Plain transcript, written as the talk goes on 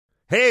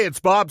Hey, it's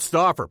Bob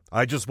Stauffer.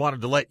 I just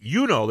wanted to let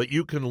you know that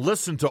you can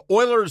listen to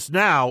Oilers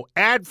Now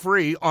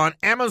ad-free on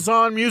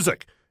Amazon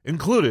Music,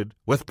 included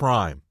with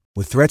Prime.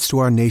 With threats to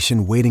our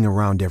nation waiting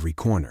around every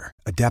corner,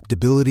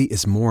 adaptability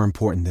is more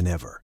important than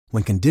ever.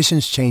 When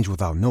conditions change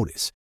without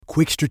notice,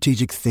 quick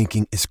strategic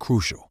thinking is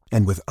crucial.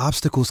 And with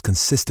obstacles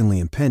consistently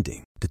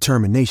impending,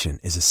 determination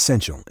is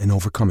essential in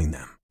overcoming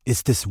them.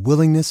 It's this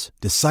willingness,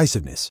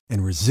 decisiveness,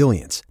 and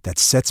resilience that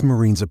sets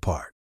Marines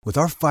apart. With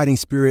our fighting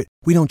spirit,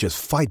 we don't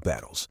just fight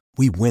battles,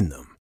 we win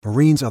them.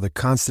 Marines are the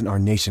constant our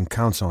nation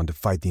counts on to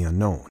fight the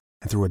unknown.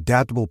 And through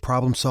adaptable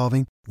problem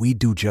solving, we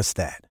do just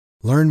that.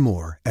 Learn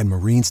more at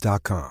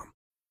marines.com.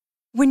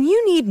 When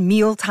you need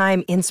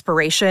mealtime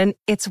inspiration,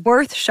 it's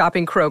worth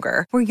shopping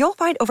Kroger, where you'll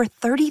find over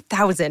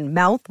 30,000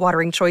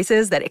 mouth-watering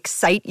choices that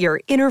excite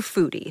your inner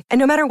foodie. And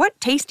no matter what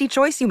tasty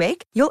choice you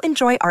make, you'll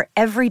enjoy our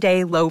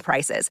everyday low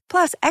prices,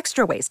 plus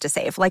extra ways to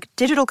save, like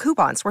digital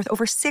coupons worth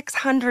over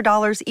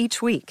 $600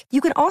 each week. You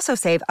can also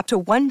save up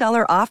to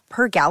 $1 off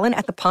per gallon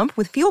at the pump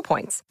with fuel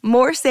points.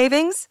 More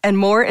savings and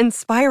more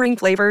inspiring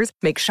flavors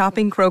make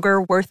shopping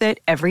Kroger worth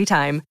it every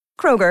time.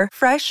 Kroger,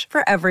 fresh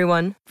for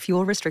everyone.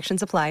 Fuel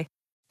restrictions apply.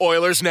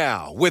 Oilers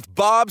Now with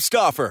Bob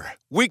Stauffer.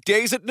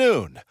 Weekdays at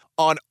noon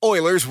on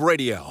Oilers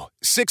Radio,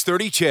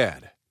 630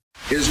 CHED.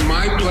 It's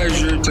my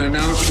pleasure to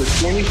announce the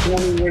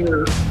 2020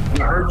 winner of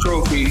the Hart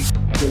Trophy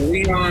to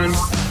Leon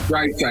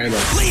Draisaitl.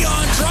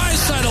 Leon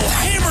Draisaitl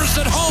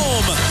hammers it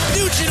home.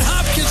 Nugent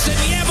Hopkins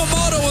and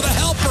Yamamoto with the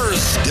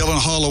helpers.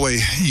 Dylan Holloway,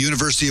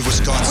 University of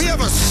Wisconsin. We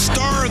have a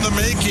star in the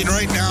making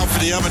right now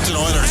for the Edmonton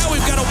Oilers. Now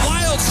we've got a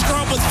wild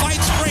scrum with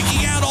fights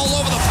breaking out all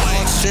over the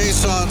place.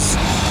 Jason's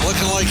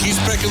looking like he's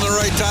picking the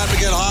right time to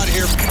get hot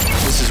here.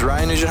 This is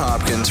Ryan Nugent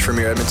Hopkins from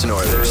your Edmonton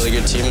Oilers. We're a really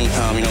good team,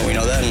 and we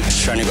know that, and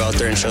just trying to go out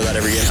there and show that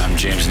every game. I'm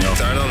James Neal.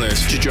 Start on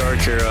this. Jujhar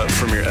Khaira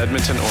from your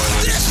Edmonton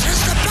Oilers. This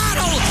is the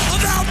Battle of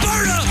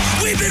Alberta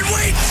we've been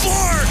waiting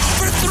for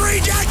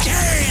 3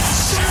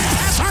 decades.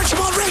 Pass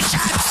Archibald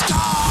Richard.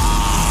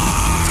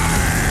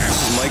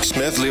 Mike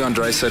Smith, Leon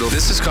Draisaitl.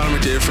 This is Connor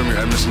McDavid from your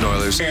Edmonton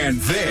Oilers. And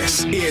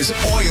this is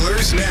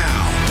Oilers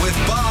Now with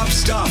Bob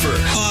Stauffer.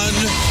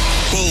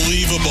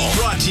 Unbelievable.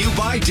 Brought to you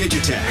by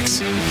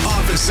Digitex.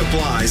 Office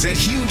supplies at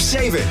huge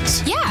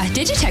savings. Yeah,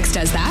 Digitex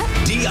does that.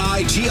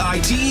 Digitex.ca.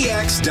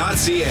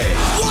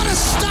 What a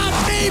stop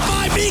made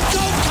by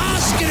Mikko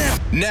Koskinen.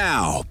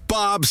 Now,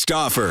 Bob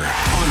Stauffer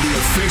on the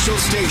official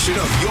station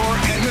of your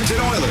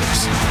Edmonton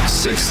Oilers.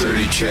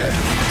 630 CHED.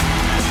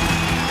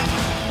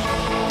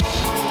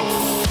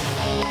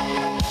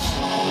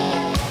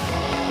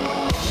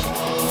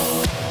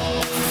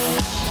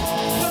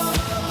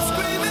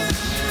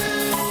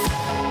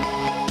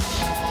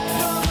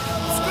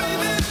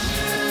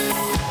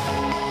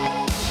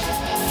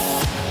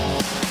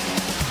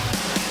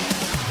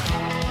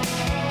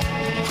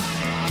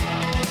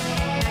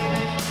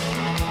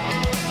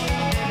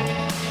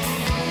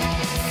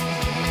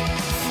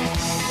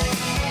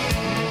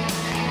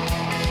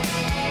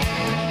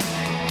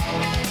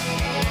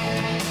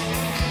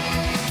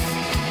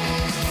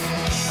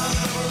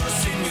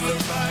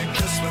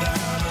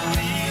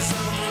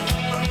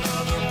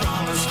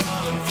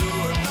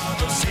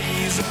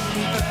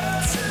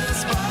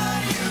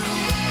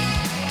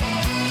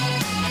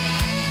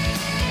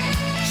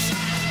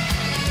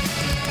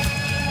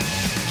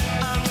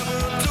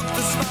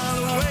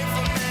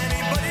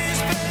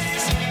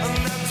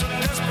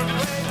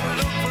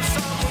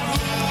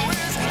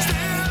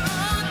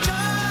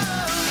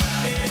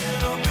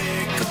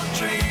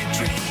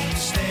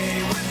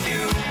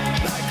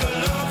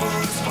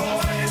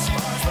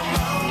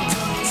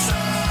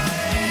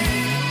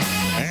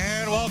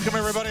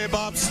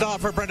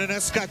 For Brendan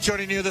Escott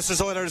joining you. This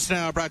is Oilers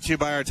Now, brought to you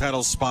by our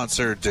title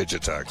sponsor,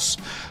 Digitex.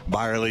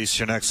 Buy or lease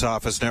your next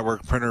office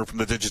network printer from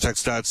the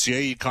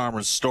Digitex.ca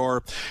e-commerce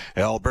store,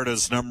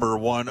 Alberta's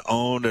 #1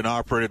 owned and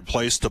operated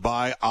place to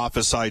buy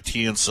office IT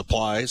and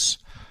supplies.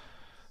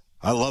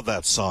 I love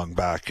that song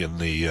back in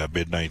the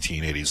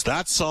mid-1980s.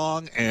 That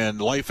song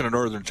and Life in a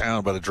Northern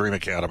Town by the Dream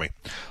Academy.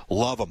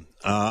 Love them.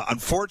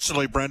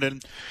 Unfortunately,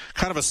 Brendan,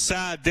 kind of a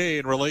sad day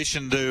in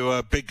relation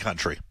to Big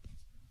Country.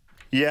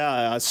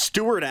 Yeah,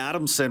 Stuart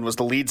Adamson was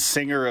the lead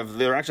singer of,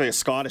 they're actually a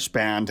Scottish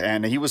band,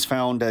 and he was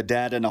found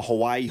dead in a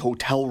Hawaii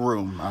hotel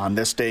room on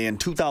this day in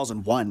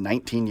 2001,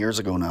 19 years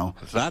ago now.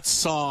 That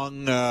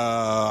song,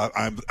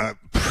 I'm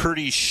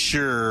pretty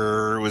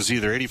sure it was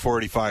either 84,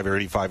 85, or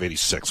 85,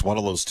 86, one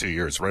of those 2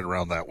 years, right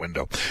around that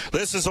window.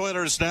 This is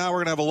Oilers Now.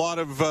 We're going to have a lot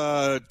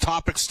of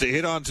topics to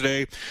hit on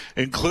today,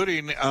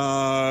 including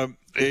a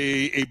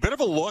bit of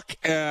a look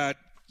at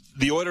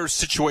the Oilers'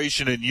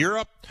 situation in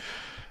Europe,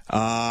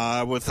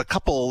 with a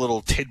couple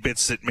little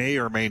tidbits that may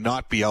or may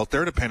not be out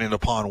there, depending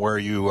upon where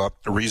you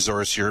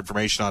resource your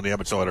information on the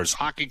Edmonton Oilers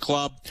Hockey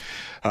Club.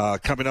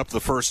 Coming up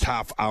the first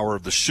half hour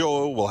of the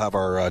show, we'll have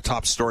our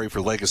top story for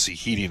Legacy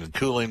Heating and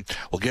Cooling.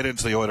 We'll get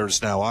into the Oilers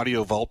Now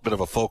Audio Vault, bit of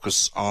a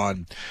focus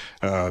on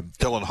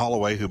Dylan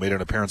Holloway, who made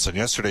an appearance on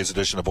yesterday's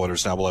edition of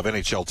Oilers Now. We'll have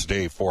NHL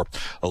Today for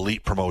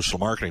Elite Promotional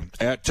Marketing.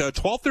 At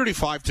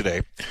 12:35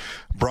 today,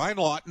 Brian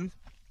Lawton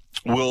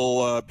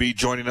will be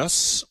joining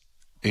us.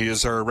 He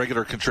is our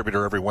regular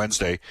contributor every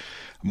Wednesday.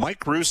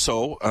 Mike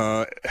Russo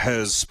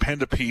has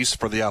penned a piece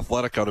for The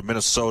Athletic out of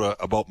Minnesota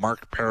about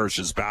Mark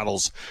Parrish's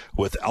battles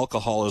with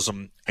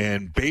alcoholism.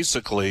 And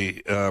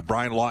basically,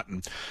 Brian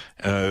Lawton,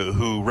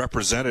 who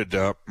represented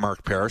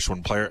Mark Parrish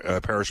when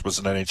Parrish was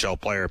an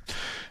NHL player,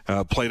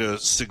 played a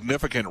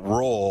significant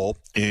role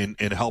in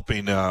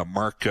helping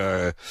Mark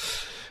get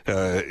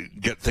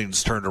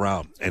things turned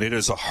around. And it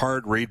is a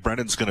hard read.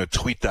 Brendan's going to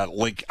tweet that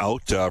link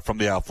out from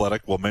The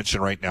Athletic. We'll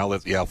mention right now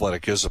that The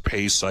Athletic is a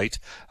pay site.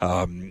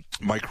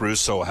 Mike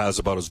Russo has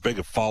about as big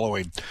a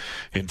following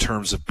in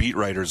terms of beat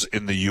writers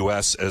in the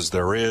U.S. as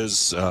there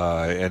is.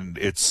 And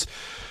it's...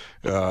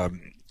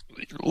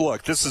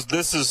 look, this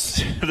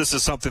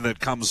is something that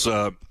comes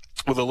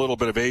with a little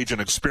bit of age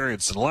and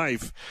experience in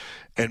life,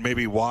 and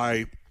maybe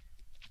why,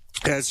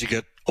 as you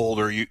get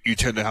older, you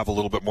tend to have a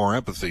little bit more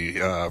empathy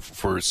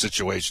for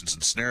situations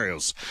and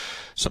scenarios.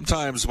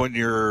 Sometimes when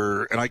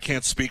you're, and I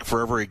can't speak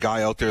for every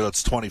guy out there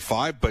that's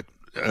 25, but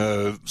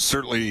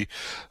certainly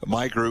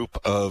my group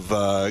of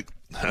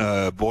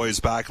boys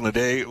back in the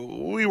day,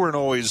 we weren't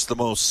always the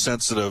most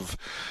sensitive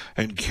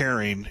and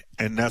caring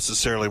and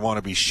necessarily want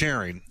to be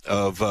sharing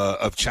of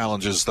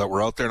challenges that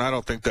were out there. And I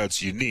don't think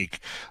that's unique.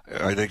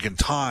 I think in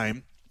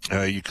time,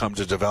 you come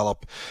to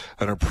develop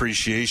an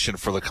appreciation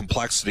for the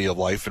complexity of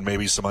life and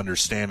maybe some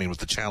understanding with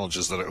the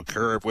challenges that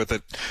occur with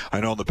it.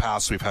 I know in the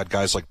past we've had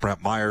guys like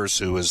Brent Myers,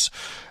 who is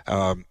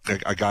a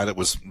guy that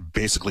was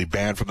basically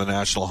banned from the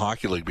National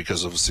Hockey League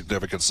because of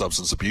significant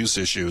substance abuse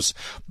issues.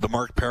 The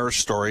Mark Parrish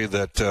story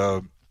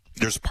that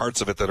there's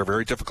parts of it that are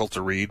very difficult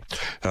to read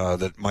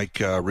that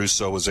Mike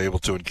Russo was able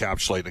to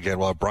encapsulate. And again,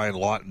 well, Brian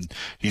Lawton,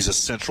 he's a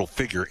central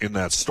figure in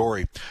that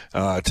story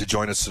to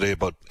join us today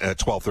about at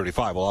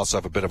 12:35. We'll also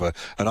have a bit of an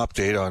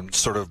update on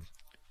sort of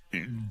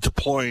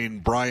deploying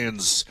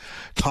Brian's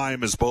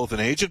time as both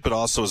an agent but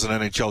also as an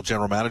NHL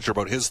general manager,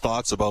 about his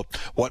thoughts about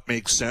what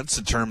makes sense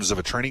in terms of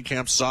a training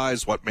camp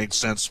size, what makes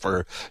sense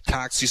for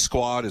taxi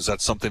squad. Is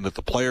that something that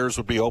the players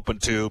would be open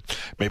to?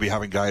 Maybe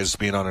having guys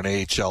being on an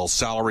AHL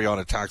salary on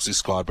a taxi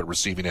squad but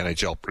receiving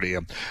NHL per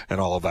diem and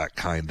all of that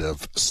kind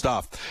of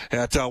stuff.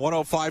 At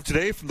 1:05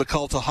 today from the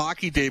Cult of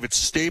Hockey, David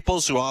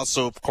Staples, who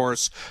also, of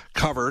course,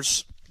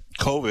 covers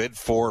COVID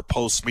for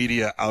Post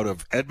Media out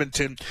of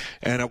Edmonton.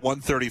 And at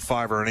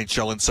 1:35, our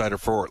NHL insider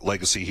for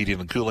Legacy Heating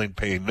and Cooling,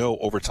 paying no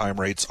overtime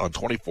rates on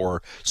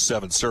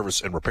 24/7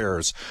 service and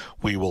repairs.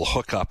 We will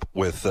hook up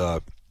with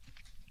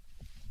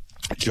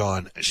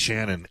John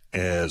Shannon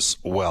as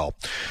well.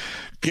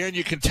 Again,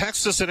 you can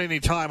text us at any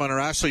time on our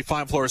Ashley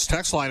Fine Floors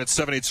text line at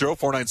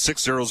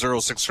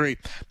 780-496-0063.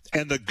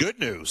 And the good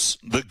news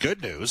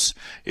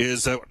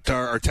is that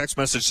our text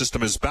message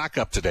system is back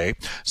up today.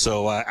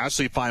 So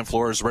Ashley Fine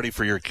Floors ready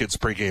for your kids'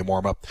 pregame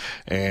warm-up.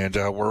 And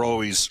we're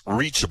always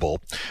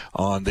reachable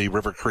on the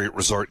River Crete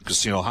Resort and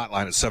Casino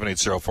hotline at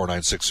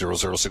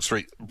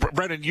 780-496-0063.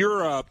 Brendan,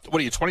 you're, what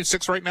are you,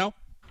 26 right now?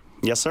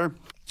 Yes, sir.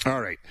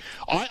 All right.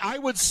 I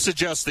would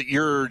suggest that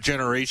your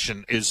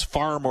generation is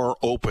far more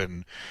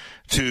open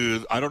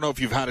to, I don't know if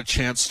you've had a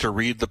chance to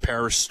read the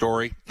Parrish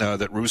story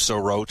that Russo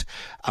wrote,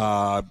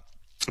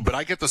 but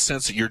I get the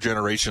sense that your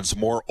generation's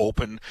more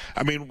open.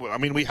 I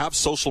mean, we have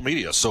social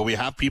media, so we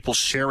have people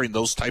sharing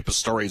those type of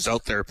stories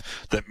out there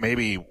that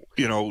maybe,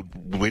 you know,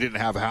 we didn't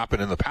have happen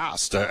in the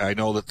past. I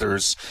know that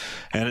there's,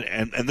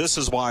 and this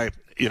is why,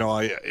 you know,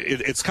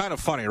 it's kind of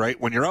funny, right?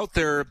 When you're out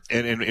there,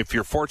 and if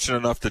you're fortunate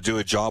enough to do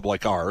a job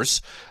like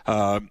ours,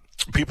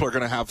 people are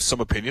going to have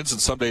some opinions, and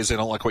some days they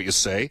don't like what you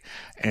say,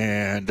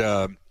 and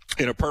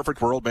in a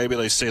perfect world, maybe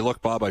they say,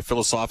 look, Bob, I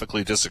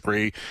philosophically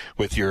disagree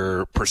with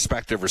your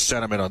perspective or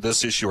sentiment on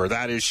this issue or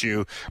that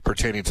issue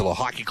pertaining to the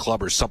hockey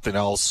club or something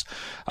else.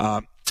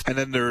 And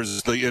then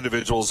there's the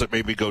individuals that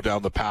maybe go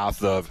down the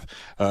path of,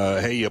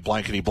 hey, you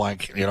blankety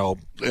blank, you know,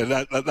 and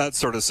that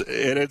sort of,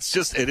 and it's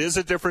just, it is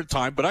a different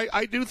time. But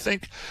I do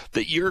think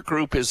that your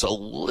group is a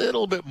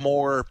little bit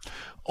more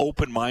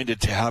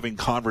open-minded to having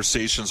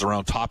conversations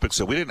around topics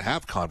that we didn't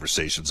have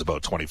conversations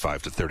about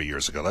 25 to 30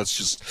 years ago. That's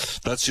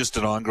just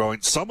an ongoing,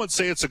 some would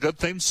say it's a good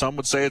thing, some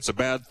would say it's a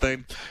bad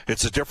thing.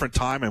 It's a different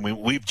time, and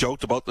we've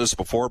joked about this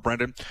before,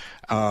 Brendan.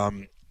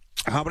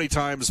 How many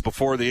times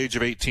before the age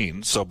of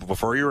 18, so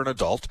before you're an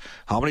adult,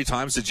 how many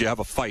times did you have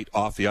a fight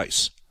off the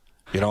ice?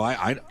 You know,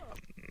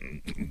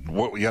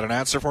 what, you got an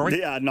answer for me?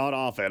 Yeah, not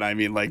often. I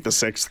mean, like the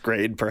 6th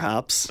grade,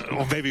 perhaps.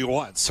 Well, maybe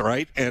once,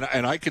 right? And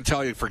I can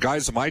tell you, for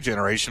guys of my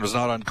generation, it was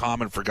not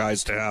uncommon for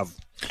guys to have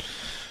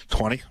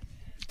 20,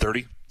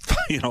 30,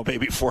 you know,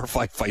 maybe 4 or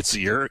 5 fights a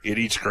year in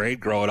each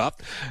grade growing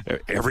up.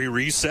 Every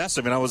recess.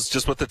 I mean, I was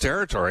just with the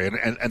territory,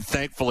 and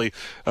thankfully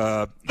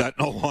that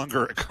no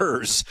longer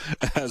occurs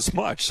as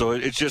much. So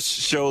it just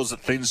shows that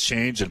things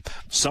change, and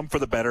some for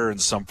the better and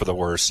some for the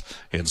worse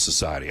in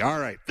society. All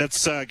right,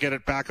 let's get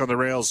it back on the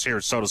rails here,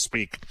 so to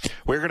speak.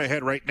 We're going to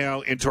head right now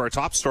into our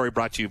top story,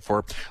 brought to you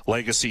for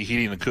Legacy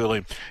Heating and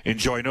Cooling.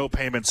 Enjoy no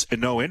payments and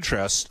no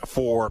interest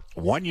for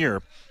 1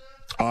 year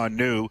on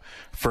new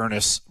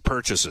furnace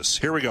purchases.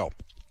 Here we go.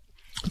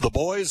 The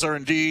boys are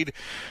indeed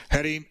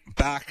heading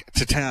back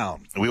to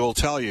town. We will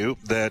tell you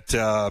that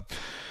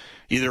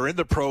either in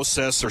the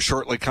process or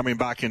shortly coming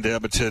back into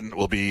Edmonton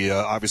will be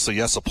obviously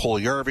Jesse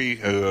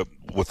Puljujärvi,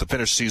 with the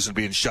Finnish season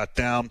being shut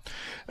down.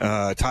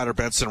 Tyler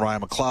Benson,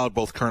 Ryan McLeod,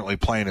 both currently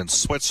playing in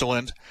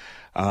Switzerland.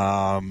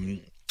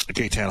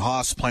 Gaetan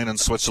Haas playing in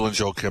Switzerland.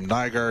 Joakim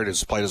Nygård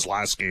has played his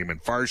last game in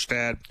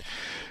Farstad.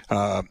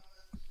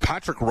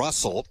 Patrick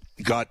Russell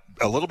got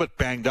a little bit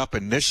banged up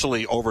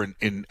initially over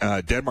in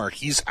Denmark.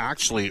 He's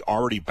actually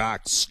already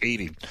back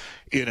skating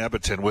in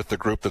Edmonton with the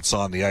group that's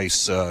on the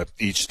ice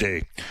each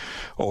day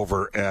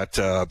over at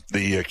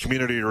the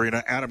community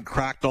arena. Adam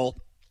Cracknell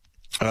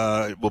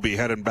will be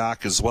heading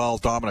back as well.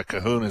 Dominic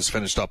Cahoon has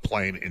finished up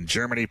playing in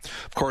Germany.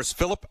 Of course,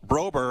 Philip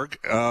Broberg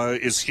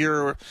is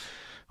here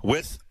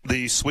with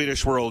the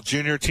Swedish World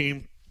Junior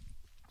team.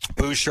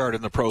 Bouchard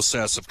in the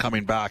process of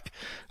coming back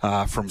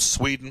from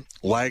Sweden.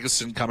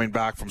 Lagesson coming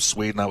back from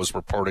Sweden. That was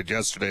reported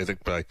yesterday, I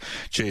think, by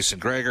Jason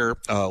Gregor.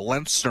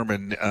 Lennström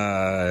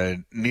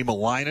and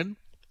Niemelainen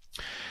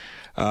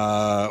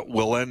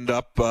will end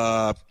up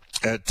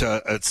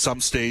at some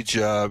stage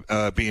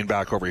being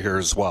back over here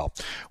as well.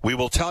 We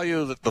will tell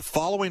you that the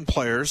following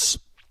players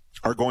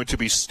are going to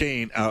be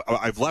staying.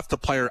 I've left a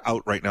player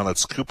out right now.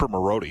 That's Cooper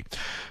Marody.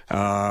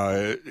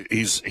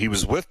 He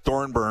was with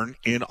Dornbirn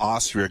in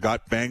Austria,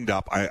 got banged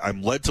up.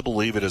 I'm led to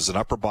believe it is an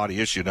upper body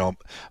issue. Now,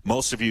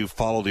 most of you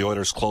follow the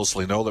Oilers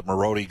closely know that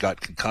Marody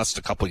got concussed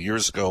a couple of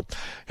years ago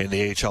in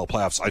the AHL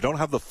playoffs. I don't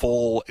have the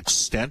full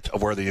extent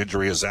of where the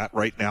injury is at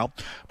right now,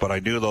 but I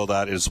knew, though,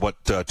 that is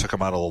what took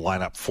him out of the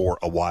lineup for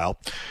a while.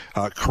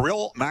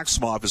 Kirill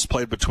Maximov has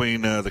played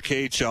between the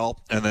KHL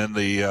and then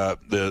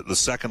the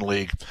second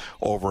league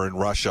over in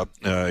Russia.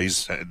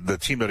 He's the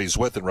team that he's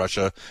with in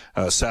Russia,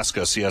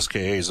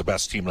 CSKA, is the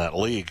best team in that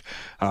league.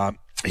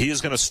 He is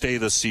going to stay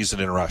this season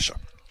in Russia.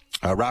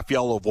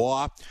 Raphael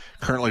Lavoie,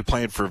 currently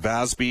playing for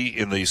Väsby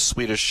in the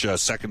Swedish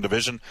second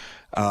division,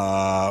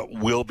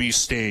 will be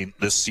staying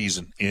this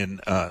season in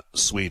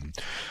Sweden.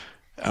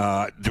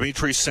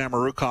 Dmitry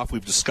Samorukov,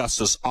 we've discussed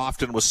this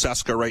often with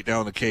CSKA right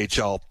now in the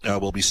KHL,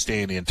 will be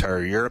staying the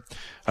entire year.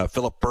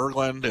 Philip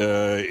Berglund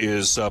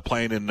is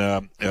playing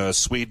in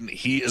Sweden.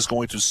 He is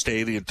going to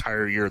stay the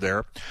entire year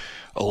there.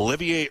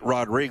 Olivier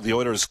Rodrigue, the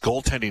Oilers'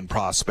 goaltending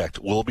prospect,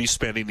 will be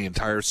spending the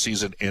entire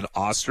season in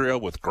Austria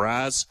with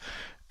Graz.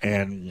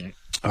 And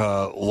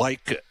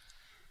like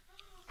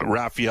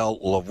Raphael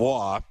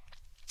Lavoie,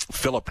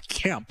 Philip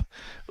Kemp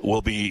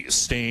will be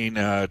staying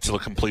to the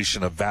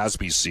completion of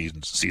Väsby's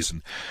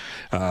season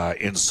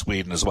in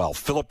Sweden as well.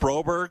 Philip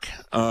Broberg,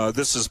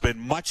 this has been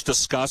much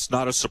discussed,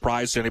 not a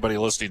surprise to anybody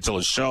listening to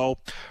the show.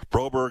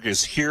 Broberg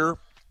is here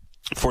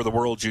for the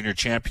World Junior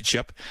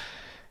Championship.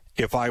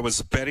 If I was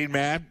a betting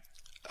man,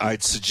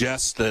 I'd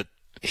suggest that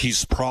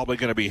he's probably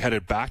going to be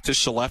headed back to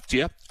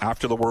Skellefteå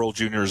after the World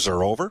Juniors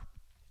are over.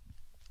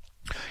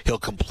 He'll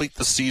complete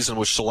the season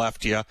with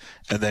Skellefteå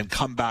and then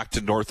come back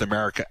to North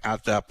America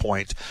at that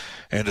point.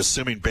 And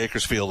assuming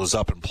Bakersfield is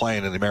up and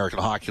playing in the American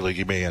Hockey League,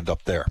 he may end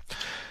up there.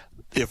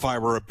 If I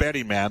were a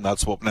betting man,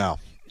 that's what now.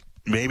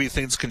 Maybe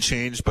things can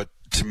change, but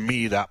to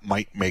me, that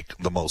might make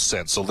the most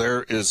sense. So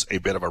there is a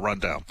bit of a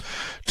rundown.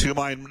 To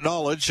my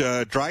knowledge,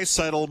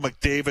 Draisaitl,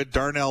 McDavid,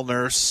 Darnell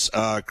Nurse,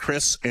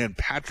 Chris and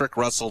Patrick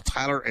Russell,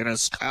 Tyler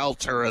Ennis, Kyle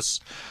Turris,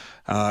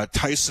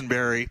 Tyson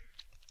Barrie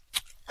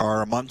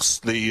are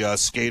amongst the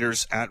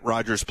skaters at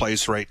Rogers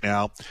Place right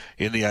now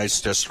in the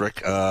Ice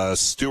District.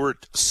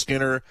 Stuart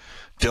Skinner,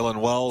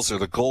 Dylan Wells are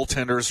the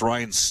goaltenders.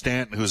 Ryan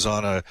Stanton, who's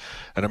on an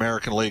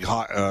American League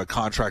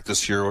contract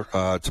this year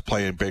to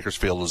play in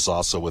Bakersfield, is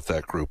also with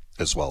that group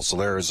as well. So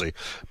there is a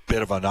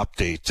bit of an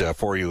update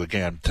for you.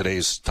 Again,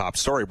 today's top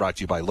story brought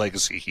to you by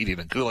Legacy Heating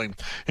and Cooling.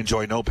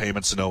 Enjoy no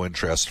payments and no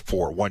interest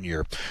for 1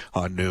 year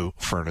on new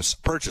furnace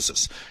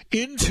purchases.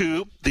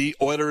 Into the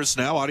Oilers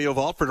Now Audio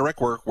Vault for Direct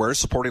Workwear,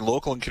 supporting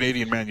local and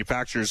Canadian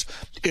manufacturers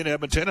in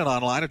Edmonton and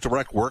online at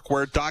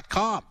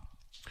directworkwear.com.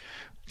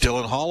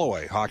 Dylan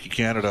Holloway. Hockey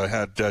Canada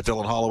had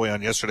Dylan Holloway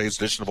on yesterday's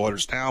edition of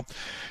Oilers Now.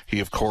 He,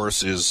 of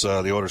course, is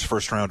the Oilers'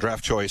 first-round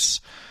draft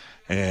choice.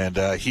 And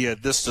he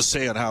had this to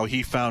say on how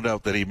he found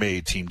out that he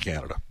made Team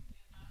Canada.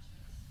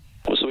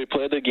 So we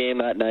played the game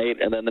that night,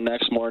 and then the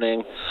next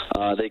morning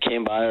they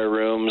came by our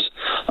rooms,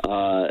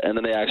 and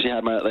then they actually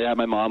had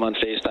my mom on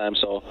FaceTime.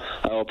 So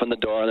I opened the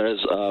door, and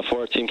there's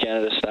 4 Team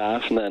Canada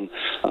staff, and then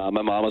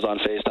my mom was on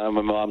FaceTime.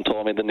 My mom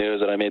told me the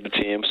news that I made the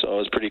team, so it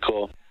was pretty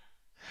cool.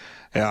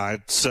 Yeah,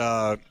 it's,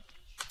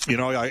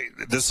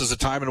 this is a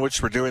time in which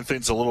we're doing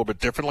things a little bit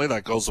differently.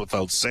 That goes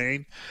without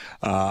saying.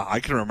 I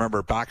can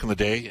remember back in the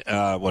day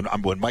when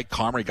Mike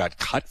Comrie got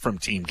cut from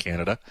Team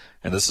Canada,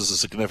 and this is a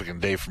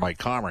significant day for Mike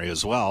Comrie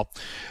as well.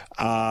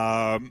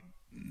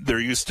 there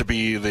used to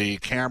be the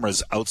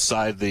cameras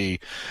outside the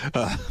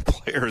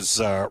players'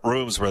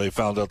 rooms where they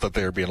found out that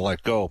they were being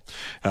let go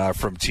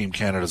from Team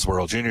Canada's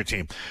World Junior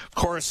Team. Of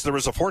course, there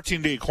was a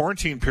 14-day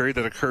quarantine period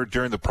that occurred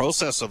during the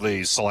process of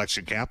the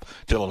selection camp.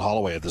 Dylan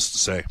Holloway had this to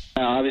say.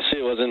 Obviously,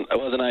 it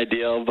wasn't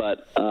ideal,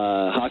 but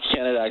Hockey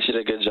Canada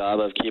actually did a good job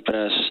of keeping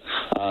us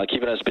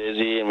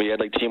busy, and we had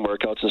like team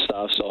workouts and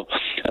stuff. So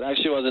it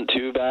actually wasn't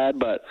too bad,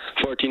 but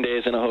 14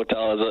 days in a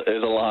hotel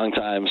is a long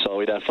time. So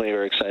we definitely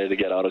were excited to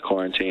get out of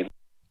quarantine.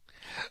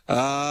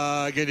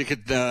 Again, you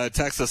can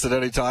text us at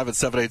any time at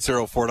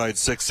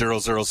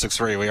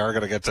 780-496-0063. We are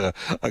going to get to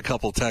a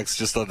couple texts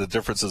just on the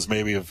differences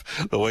maybe of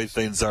the way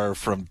things are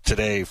from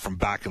today, from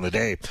back in the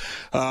day.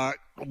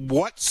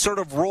 What sort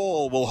of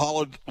role will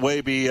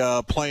Holloway be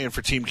playing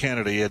for Team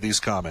Canada? You had these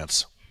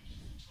comments.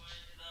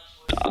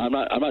 I'm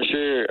not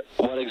sure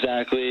what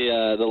exactly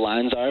the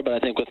lines are, but I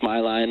think with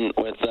my line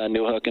with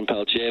Newhook and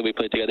Peltier, we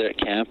played together at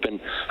camp, and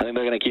I think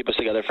they're going to keep us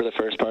together for the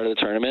first part of the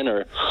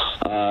tournament.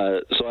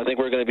 So I think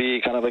we're going to be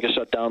kind of like a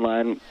shutdown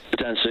line,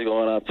 potentially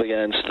going up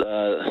against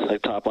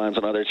like top lines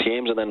on other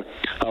teams, and then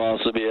I'll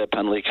also be a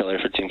penalty killer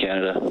for Team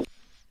Canada.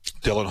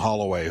 Dylan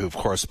Holloway, who, of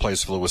course,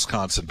 plays for the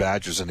Wisconsin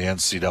Badgers in the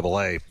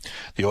NCAA.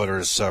 The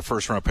Oilers'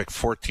 first-round pick,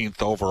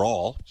 14th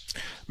overall.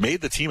 Made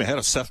the team ahead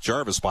of Seth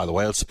Jarvis, by the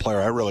way. That's a player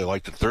I really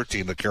liked at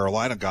 13 that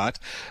Carolina got.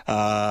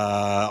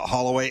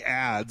 Holloway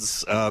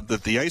adds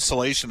that the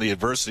isolation, the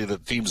adversity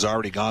that the team's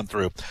already gone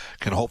through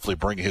can hopefully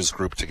bring his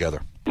group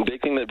together. The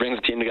big thing that brings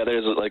the team together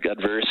is like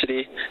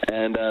adversity,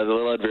 and the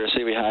little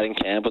adversity we had in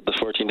camp with the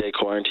 14-day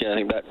quarantine, I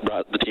think that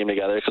brought the team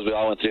together because we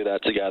all went through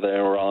that together,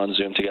 and we're all on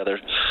Zoom together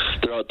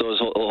throughout those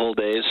whole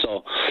days.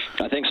 So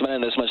I think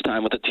spending this much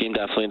time with the team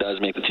definitely does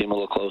make the team a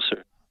little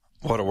closer.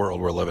 What a world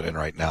we're living in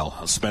right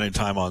now. Spending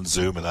time on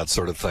Zoom and that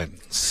sort of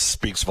thing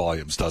speaks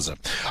volumes, doesn't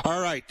it?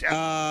 All right,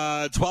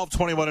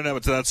 12:21 in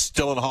Edmonton. That's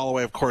Dylan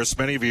Holloway, of course.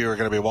 Many of you are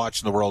going to be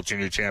watching the World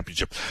Junior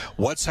Championship.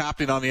 What's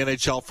happening on the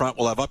NHL front?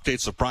 We'll have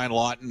updates with Brian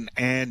Lawton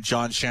and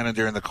John Shannon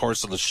during the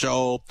course of the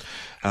show.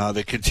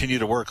 They continue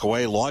to work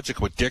away. Logic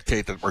would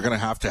dictate that we're going to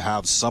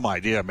have some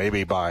idea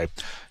maybe by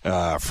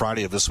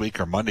Friday of this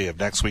week or Monday of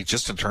next week,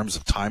 just in terms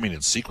of timing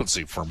and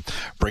sequencing from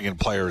bringing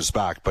players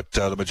back. But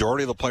the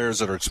majority of the players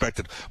that are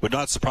expected would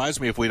not surprise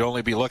me if we'd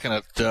only be looking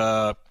at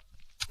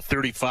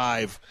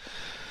 35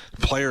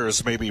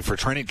 players maybe for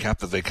training camp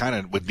that they kind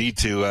of would need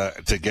to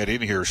get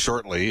in here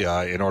shortly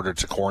in order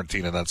to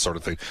quarantine and that sort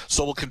of thing.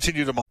 So we'll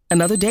continue to.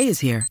 Another day is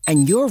here,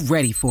 and you're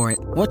ready for it.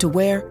 What to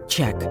wear?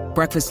 Check.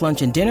 Breakfast,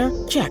 lunch, and dinner?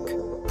 Check.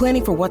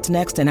 Planning for what's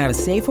next and how to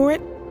save for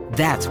it?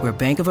 That's where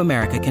Bank of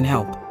America can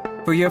help.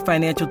 For your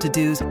financial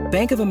to-dos,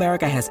 Bank of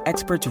America has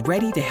experts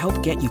ready to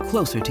help get you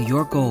closer to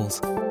your goals.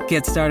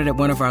 Get started at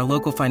one of our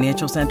local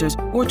financial centers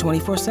or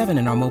 24/7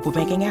 in our mobile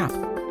banking app.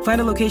 Find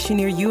a location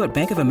near you at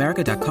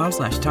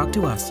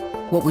bankofamerica.com/talktous.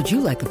 What would you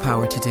like the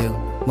power to do?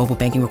 Mobile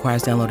banking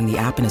requires downloading the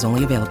app and is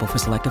only available for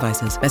select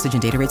devices. Message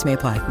and data rates may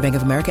apply. Bank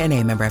of America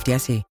NA, member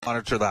FDIC.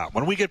 Monitor that.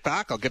 When we get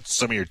back, I'll get to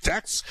some of your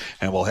texts,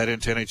 and we'll head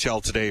into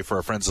NHL Today for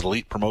our friends at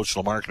Elite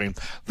Promotional Marketing.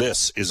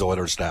 This is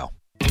Oilers Now.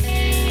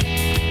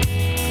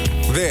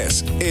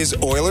 This is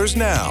Oilers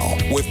Now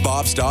with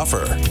Bob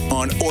Stauffer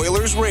on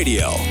Oilers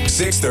Radio,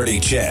 630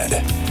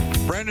 CHED.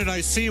 Brendan, I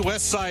see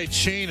Westside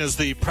Shane is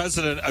the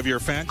president of your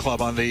fan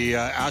club on the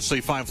Ashley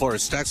Fine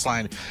Floors text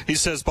line. He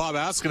says, Bob,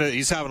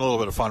 he's having a little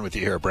bit of fun with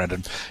you here,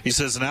 Brendan. He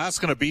says, and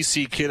asking a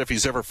BC kid if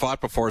he's ever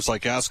fought before is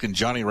like asking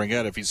Johnny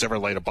Ringette if he's ever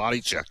laid a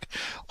body check.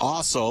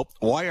 Also,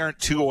 why aren't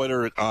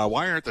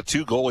the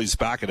two goalies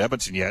back at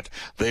Edmonton yet?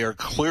 They are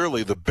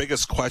clearly the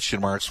biggest question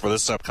marks for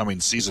this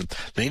upcoming season.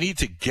 They need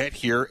to get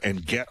here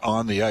and get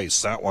on the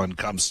ice. That one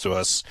comes to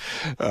us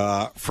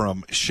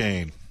from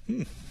Shane.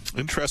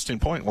 Interesting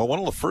point. Well, one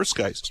of the first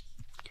guys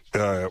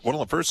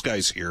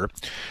here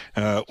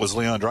was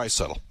Leon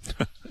Draisaitl.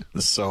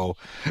 So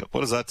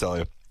what does that tell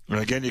you? And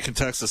again, you can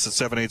text us at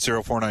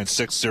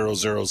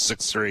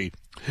 780-496-0063.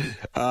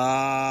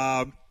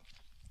 Bob,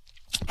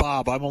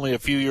 I'm only a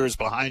few years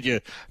behind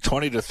you,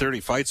 20 to 30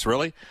 fights,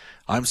 really?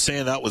 I'm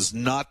saying that was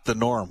not the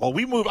norm. Well,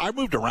 I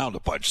moved around a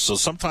bunch, so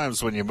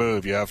sometimes when you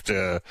move, you have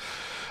to,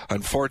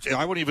 unfortunately,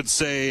 I wouldn't even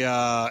say,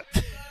 I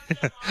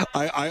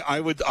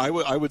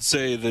would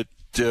say that,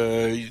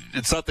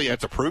 it's not that you have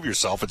to prove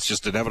yourself. It's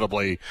just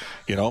inevitably,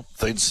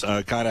 things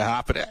kind of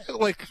happen.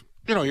 Like,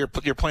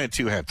 you're playing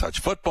two-hand touch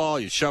football.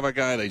 You shove a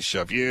guy, they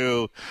shove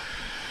you.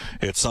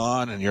 It's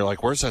on, and you're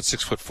like, where's that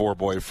 6'4"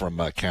 boy from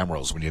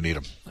Camrose when you need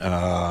him?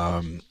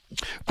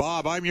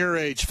 Bob, I'm your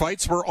age.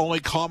 Fights were only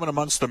common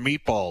amongst the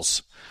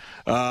meatballs.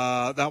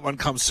 That one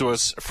comes to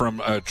us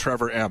from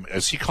Trevor M.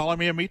 Is he calling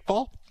me a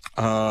meatball?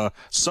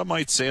 Some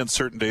might say on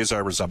certain days I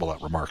resemble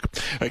that remark.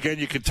 Again,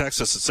 you can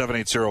text us at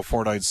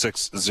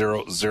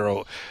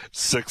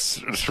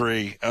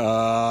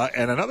 780-496-0063.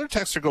 And another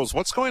texter goes,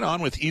 what's going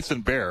on with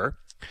Ethan Bear?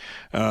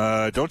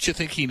 Don't you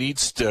think he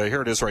needs to,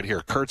 here it is right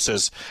here. Kurt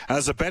says,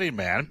 as a betting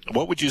man,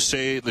 what would you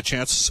say the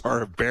chances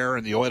are of Bear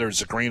and the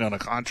Oilers agreeing on a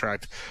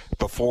contract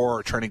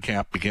before training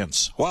camp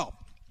begins? Well,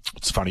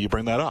 it's funny you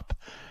bring that up.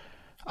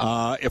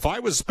 If I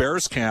was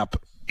Bears camp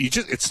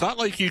it's not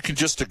like you can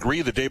just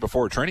agree the day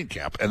before training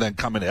camp and then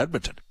come into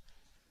Edmonton.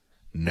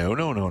 No,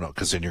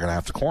 because then you're going to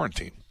have to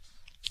quarantine.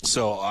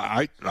 So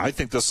I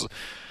think this,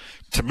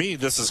 to me,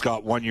 this has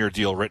got 1-year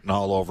deal written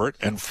all over it.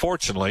 And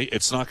fortunately,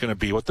 it's not going to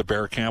be what the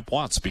Bear camp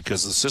wants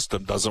because the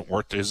system doesn't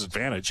work to his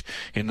advantage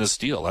in this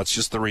deal. That's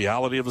just the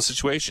reality of the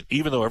situation,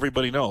 even though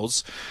everybody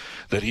knows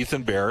that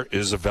Ethan Bear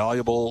is a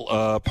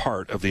valuable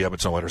part of the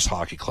Edmonton Oilers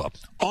Hockey Club.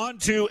 On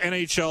to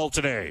NHL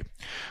today.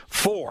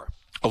 4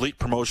 Elite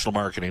Promotional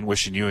Marketing,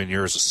 wishing you and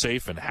yours a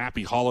safe and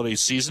happy holiday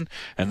season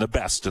and the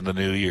best in the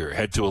new year.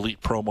 Head to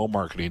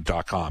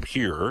ElitePromoMarketing.com.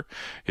 Here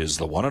is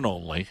the one and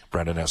only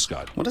Brendan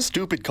Escott. What a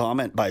stupid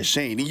comment by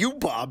Shane. You,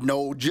 Bob,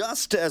 know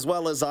just as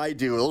well as I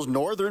do. Those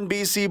northern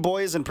BC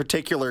boys in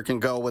particular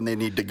can go when they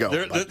need to go.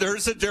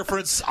 There's a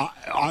difference.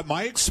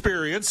 My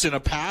experience in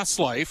a past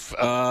life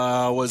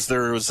was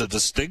there was a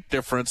distinct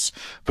difference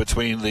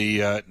between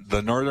the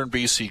northern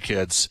BC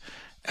kids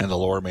and the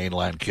Lower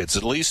Mainland kids,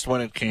 at least when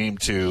it came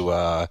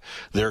to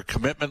their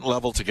commitment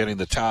level to getting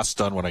the tasks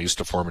done when I used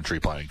to form a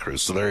tree planting crew.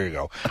 So there you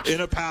go.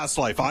 In a past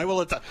life,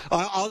 I'll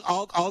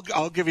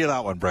give you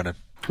that one, Brendan.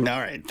 All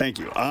right, thank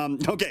you.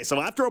 Okay, so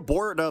after a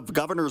Board of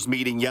Governors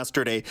meeting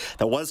yesterday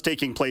that was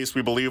taking place,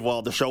 we believe,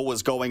 while the show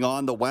was going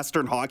on, the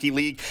Western Hockey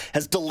League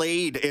has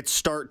delayed its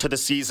start to the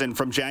season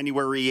from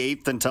January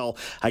 8th until,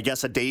 I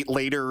guess, a date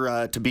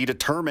later to be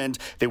determined.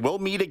 They will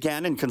meet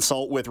again and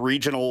consult with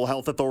regional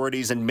health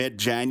authorities in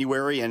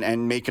mid-January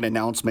and make an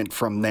announcement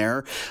from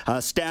there.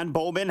 Stan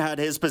Bowman had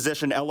his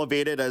position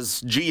elevated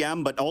as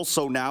GM, but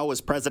also now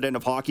as president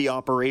of hockey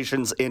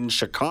operations in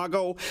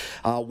Chicago.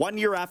 1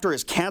 year after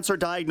his cancer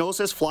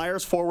diagnosis,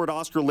 Flyers forward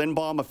Oscar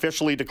Lindblom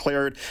officially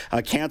declared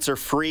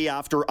cancer-free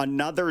after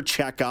another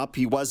checkup.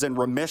 He was in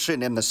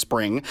remission in the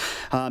spring.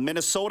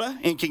 Minnesota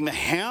inking the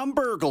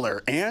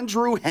Hamburglar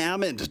Andrew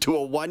Hammond to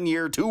a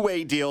 1-year,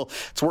 2-way deal.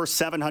 It's worth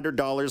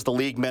 $700, the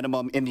league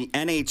minimum in the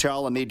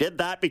NHL, and they did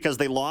that because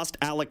they lost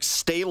Alex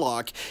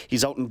Stalock.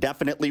 He's out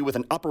indefinitely with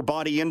an upper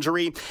body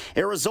injury.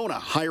 Arizona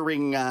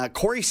hiring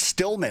Corey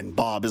Stillman,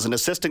 Bob, as an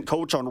assistant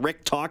coach on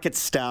Rick Tocchet's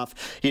staff.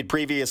 He had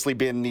previously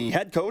been the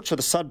head coach of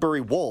the Sudbury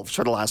Wolves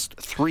for the last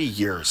 3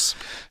 years.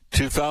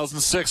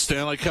 2006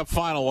 Stanley Cup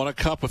final, won a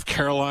cup with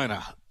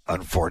Carolina.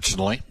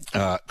 Unfortunately,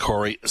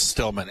 Corey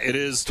Stillman. It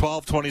is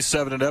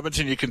 12:27 in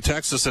Edmonton. You can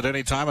text us at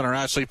any time on our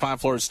Ashley Fine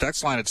Floors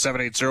text line at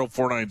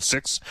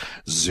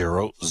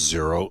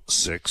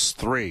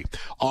 780-496-0063.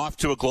 Off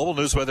to a global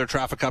news weather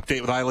traffic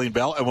update with Eileen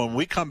Bell. And when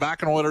we come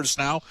back on Oilers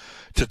Now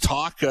to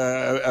talk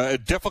a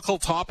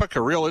difficult topic,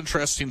 a real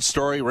interesting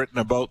story written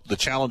about the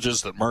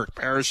challenges that Mark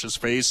Parrish has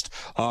faced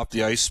off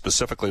the ice,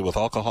 specifically with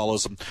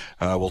alcoholism.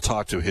 We'll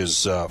talk to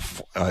his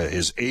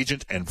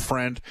agent and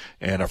friend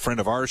and a friend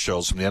of our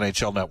shows from the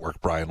NHL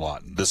Network, Brian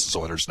Lawton. This is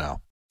Oilers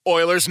Now.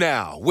 Oilers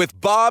Now with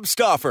Bob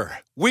Stauffer.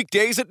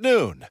 Weekdays at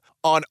noon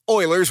on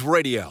Oilers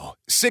Radio,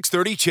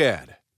 630 CHED.